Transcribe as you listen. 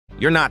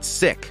You're not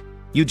sick.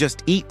 You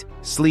just eat,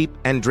 sleep,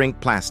 and drink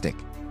plastic.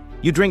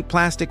 You drink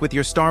plastic with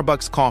your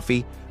Starbucks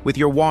coffee, with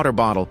your water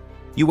bottle.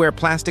 You wear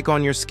plastic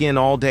on your skin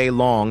all day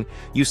long.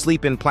 You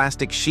sleep in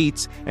plastic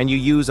sheets, and you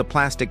use a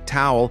plastic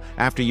towel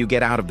after you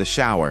get out of the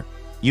shower.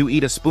 You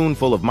eat a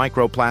spoonful of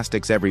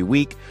microplastics every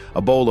week,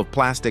 a bowl of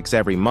plastics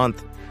every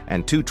month,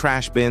 and 2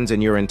 trash bins in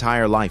your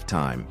entire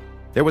lifetime.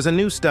 There was a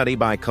new study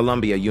by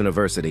Columbia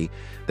University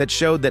that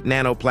showed that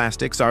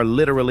nanoplastics are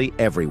literally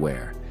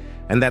everywhere,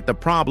 and that the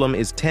problem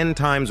is 10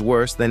 times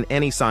worse than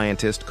any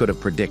scientist could have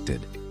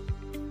predicted.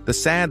 The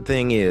sad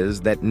thing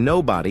is that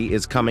nobody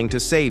is coming to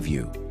save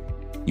you.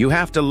 You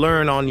have to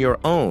learn on your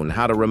own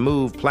how to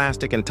remove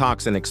plastic and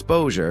toxin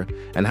exposure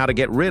and how to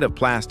get rid of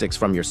plastics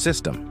from your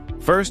system.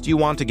 First, you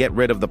want to get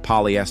rid of the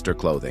polyester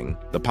clothing,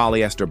 the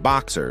polyester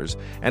boxers,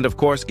 and of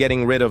course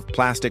getting rid of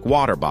plastic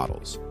water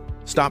bottles.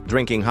 Stop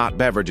drinking hot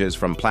beverages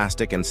from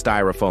plastic and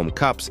styrofoam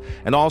cups,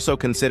 and also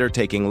consider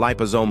taking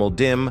liposomal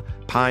DIM,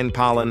 pine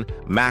pollen,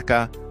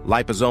 maca,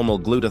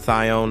 liposomal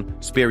glutathione,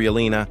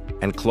 spirulina,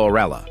 and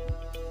chlorella.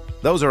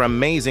 Those are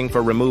amazing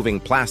for removing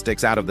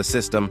plastics out of the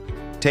system.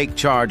 Take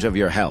charge of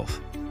your health.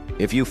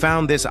 If you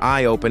found this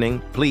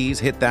eye-opening, please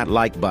hit that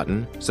like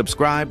button,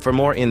 subscribe for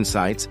more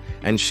insights,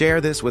 and share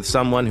this with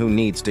someone who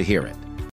needs to hear it.